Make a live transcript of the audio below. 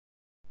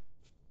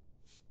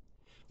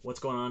What's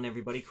going on,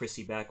 everybody?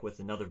 Chrissy back with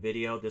another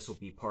video. This will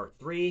be part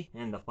 3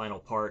 and the final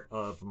part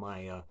of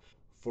my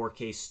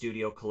 4K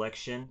studio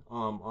collection.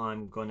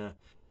 I'm gonna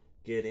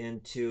get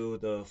into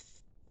the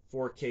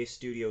 4K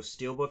studio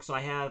steelbooks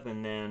I have,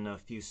 and then a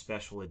few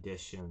special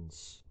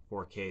editions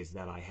 4Ks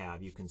that I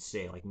have. You can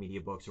say like media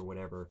books or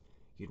whatever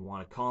you'd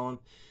want to call them.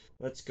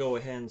 Let's go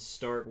ahead and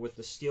start with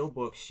the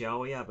steelbooks,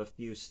 shall we? I have a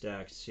few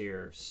stacks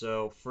here.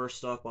 So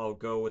first up, I'll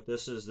go with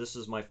this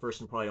is my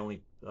first and probably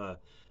only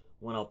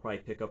one I'll probably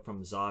pick up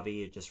from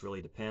Zavi. It just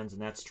really depends,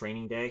 and that's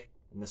Training Day.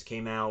 And this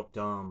came out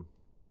a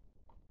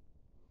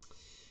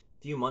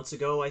few months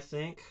ago, I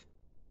think.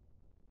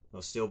 No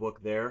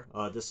steelbook there.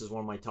 This is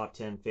one of my top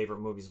 10 favorite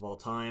movies of all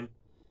time.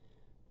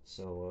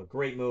 So a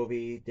great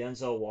movie.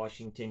 Denzel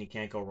Washington, you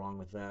can't go wrong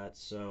with that.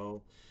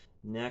 So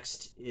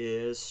next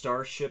is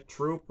Starship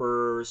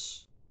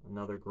Troopers.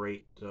 Another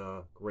great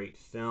great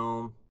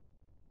film.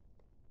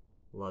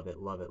 Love it,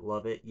 love it,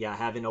 love it. Yeah, I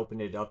haven't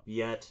opened it up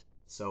yet.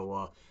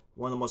 So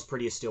one of the most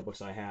prettiest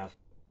steelbooks I have.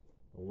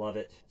 Love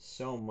it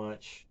so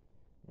much.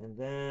 And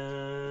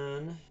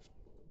then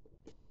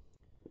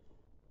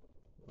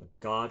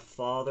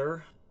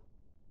Godfather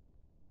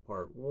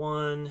Part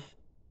 1.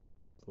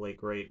 The late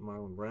great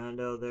Marlon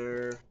Brando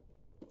there.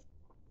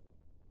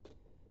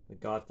 The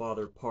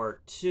Godfather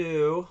Part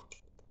 2,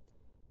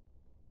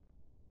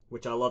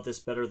 which I love this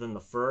better than the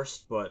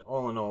first, but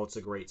all in all it's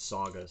a great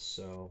saga.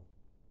 So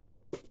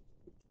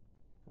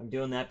I'm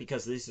doing that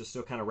because these are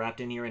still kind of wrapped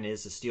in here, and it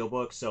is a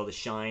steelbook, so the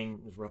shine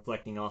is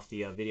reflecting off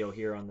the video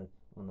here on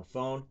the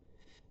phone.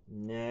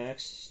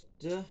 Next,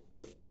 we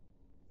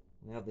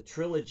have the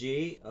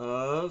trilogy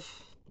of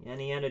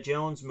Indiana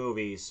Jones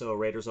movies. So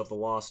Raiders of the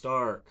Lost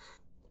Ark,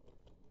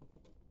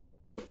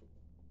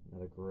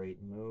 another great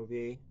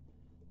movie.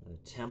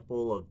 The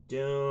Temple of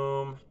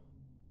Doom.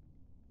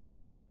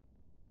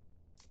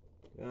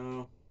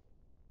 Go.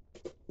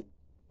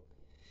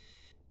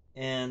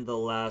 And The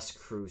Last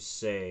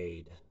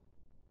Crusade.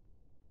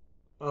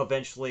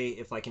 Eventually,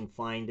 if I can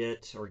find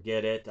it or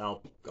get it,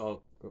 I'll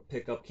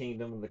pick up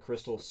Kingdom of the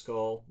Crystal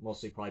Skull.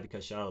 Mostly probably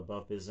because Shia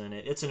LaBeouf is in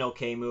it. It's an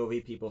okay movie.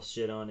 People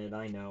shit on it,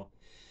 I know.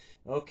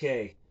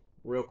 Okay,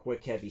 real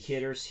quick heavy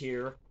hitters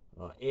here.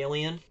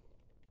 Alien.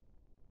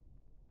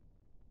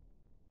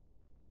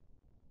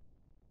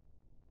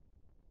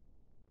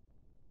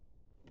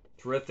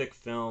 Terrific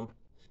film.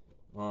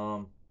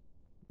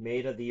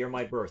 Made of the year of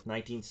my birth,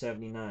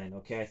 1979.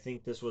 Okay, I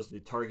think this was the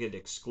Target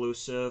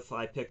exclusive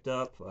I picked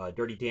up.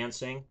 Dirty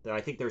Dancing.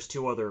 I think there's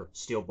 2 other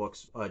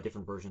steelbooks,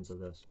 different versions of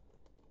this.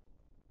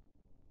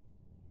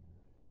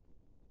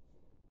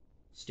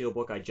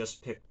 Steelbook I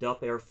just picked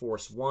up, Air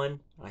Force One.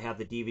 I have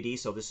the DVD,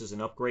 so this is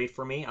an upgrade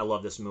for me. I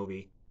love this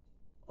movie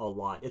a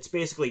lot. It's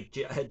basically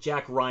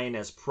Jack Ryan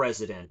as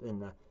president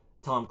in the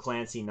Tom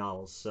Clancy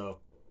novels, so...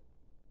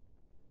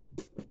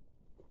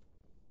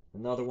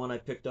 Another one I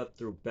picked up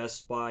through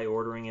Best Buy,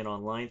 ordering it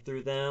online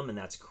through them, and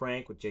that's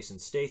Crank with Jason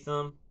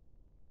Statham.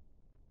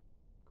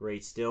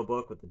 Great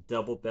steelbook with the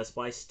double Best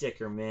Buy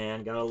sticker,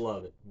 man. Gotta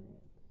love it.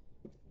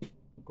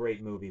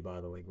 Great movie,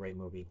 by the way. Great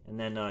movie. And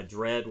then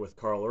Dread with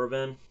Carl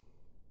Urban.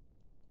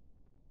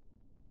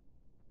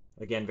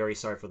 Again, very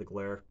sorry for the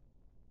glare.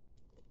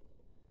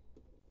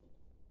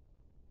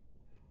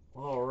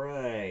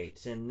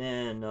 Alright, and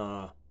then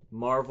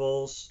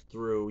Marvel's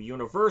through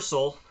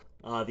Universal,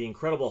 The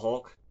Incredible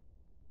Hulk.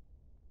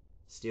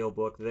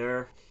 Steelbook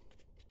there.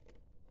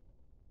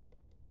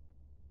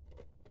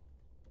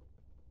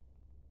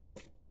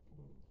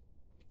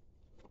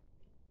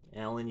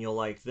 Alan, you'll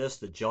like this,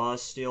 the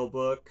Jaws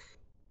steelbook.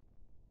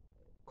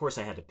 Of course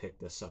I had to pick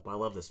this up. I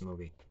love this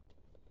movie.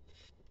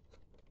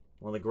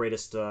 One of the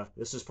greatest,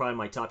 this is probably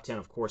my top 10,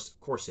 of course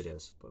it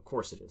is. But of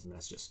course it is, and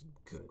that's just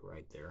good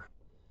right there.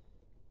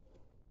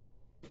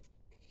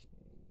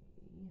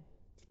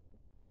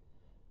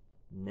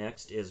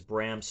 Next is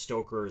Bram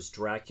Stoker's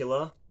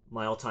Dracula,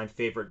 my all-time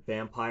favorite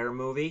vampire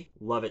movie.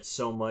 Love it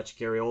so much.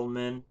 Gary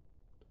Oldman.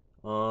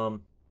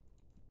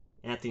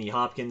 Anthony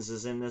Hopkins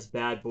is in this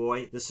bad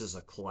boy. This is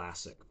a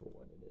classic for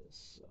what it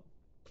is. So.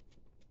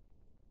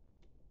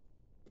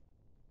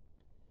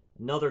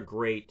 Another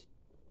great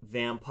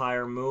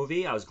vampire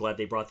movie. I was glad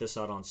they brought this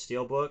out on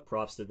steelbook.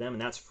 Props to them.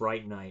 And that's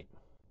Fright Night.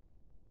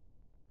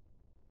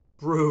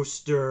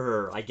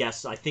 Brewster. I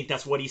think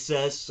that's what he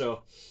says.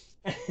 So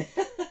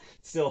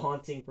still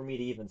haunting for me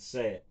to even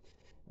say it.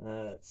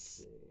 Let's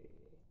see.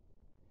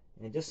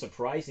 And just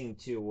surprising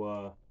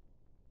to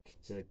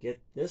get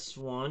this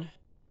one.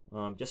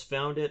 Just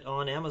found it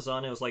on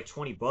Amazon. It was like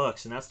 20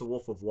 bucks, and that's The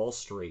Wolf of Wall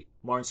Street,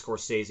 Martin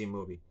Scorsese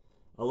movie.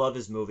 I love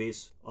his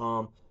movies.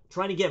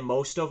 Trying to get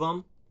most of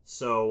them.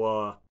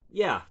 So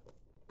yeah,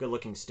 good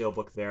looking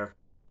steelbook there.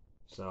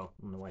 So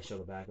I don't know why I show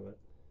the back of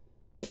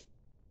it.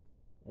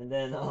 And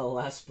then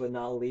last but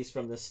not least,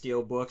 from the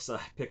steelbooks, I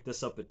picked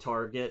this up at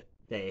Target.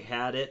 They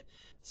had it,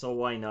 so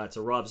why not? It's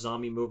a Rob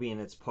Zombie movie,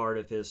 and it's part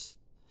of his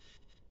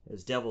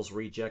Devil's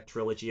Reject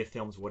trilogy of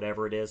films,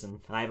 whatever it is. And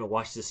I haven't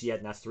watched this yet,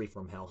 and that's 3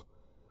 from Hell.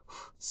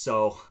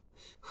 So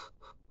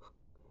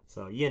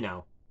you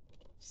know.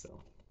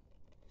 So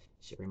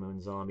Cherry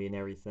Moon Zombie and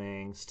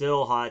everything.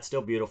 Still hot,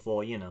 still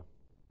beautiful, you know.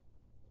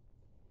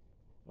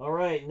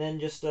 Alright, and then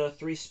just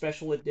 3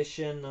 special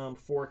edition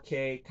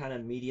 4K kind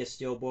of media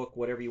steelbook,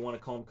 whatever you want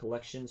to call them,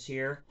 collections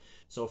here.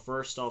 So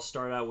first I'll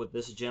start out with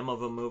this gem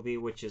of a movie,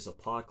 which is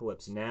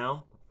Apocalypse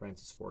Now,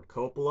 Francis Ford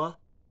Coppola.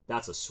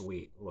 That's a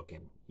sweet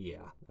looking,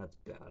 yeah, that's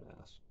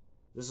badass.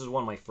 This is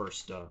one of my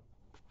first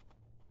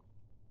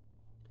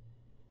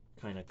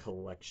kind of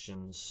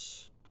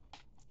collections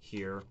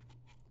here.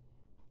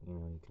 You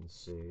know, you can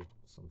see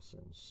some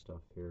certain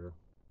stuff here.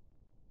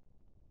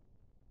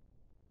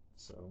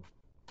 So,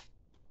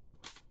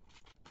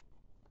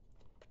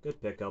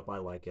 good pickup. I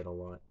like it a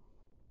lot.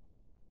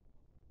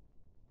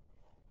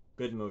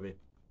 Good movie.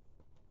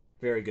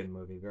 Very good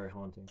movie. Very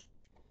haunting.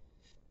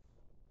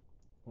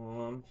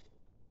 And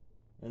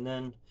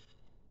then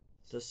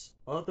this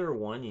other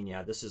one, and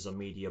yeah, this is a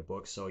media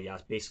book, so yeah,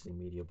 it's basically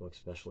media book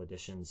special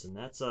editions, and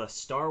that's a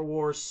Star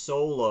Wars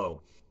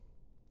Solo.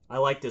 I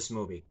like this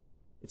movie.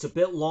 It's a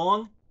bit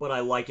long, but I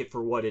like it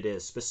for what it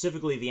is.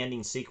 Specifically, the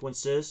ending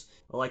sequences.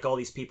 I like all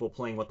these people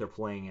playing what they're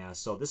playing as.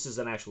 So this is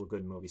an actual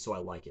good movie, so I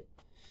like it.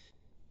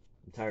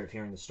 I'm tired of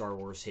hearing the Star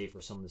Wars hate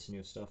for some of this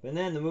new stuff. And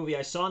then the movie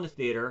I saw in the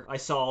theater, I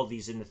saw all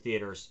these in the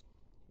theaters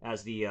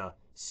as the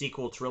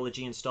sequel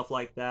trilogy and stuff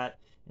like that.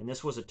 And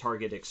this was a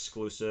Target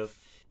exclusive.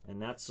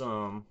 And that's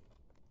The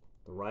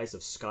Rise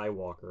of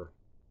Skywalker.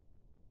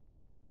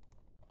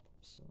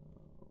 So,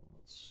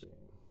 let's see.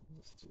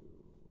 Let's do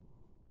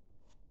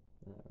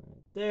that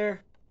right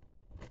there.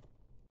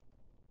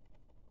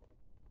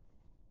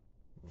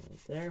 Right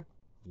there.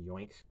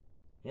 Yoink.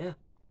 Yeah,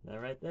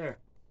 that right there.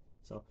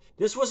 So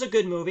this was a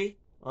good movie.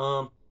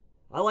 I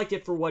liked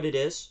it for what it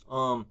is.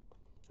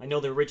 I know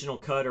the original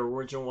cut or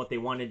original what they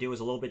wanted to do is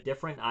a little bit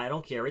different. I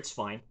don't care. It's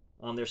fine.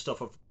 There's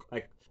stuff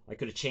I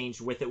could have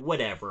changed with it.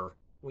 Whatever.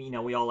 You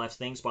know, we all have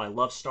things, but I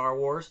love Star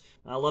Wars.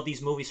 I love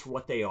these movies for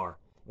what they are.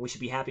 We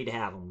should be happy to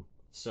have them.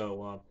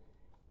 So,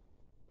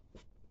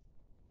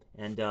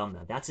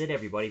 that's it,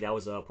 everybody. That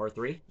was part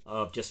 3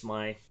 of just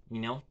my,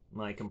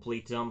 my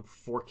complete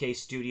 4K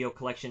studio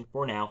collection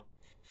for now.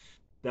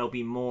 There'll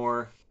be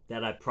more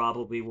that I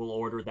probably will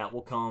order that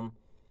will come.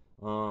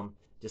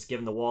 Just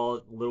giving the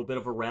wallet a little bit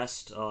of a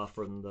rest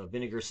from the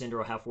Vinegar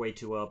Syndrome halfway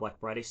to Black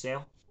Friday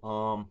sale.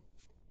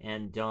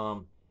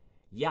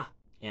 Yeah,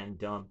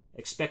 and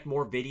expect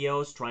more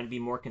videos, trying to be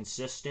more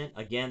consistent.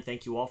 Again,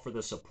 thank you all for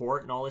the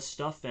support and all this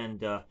stuff,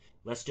 and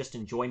let's just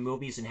enjoy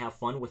movies and have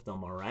fun with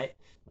them, all right?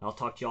 I'll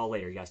talk to you all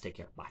later. You guys take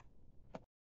care. Bye.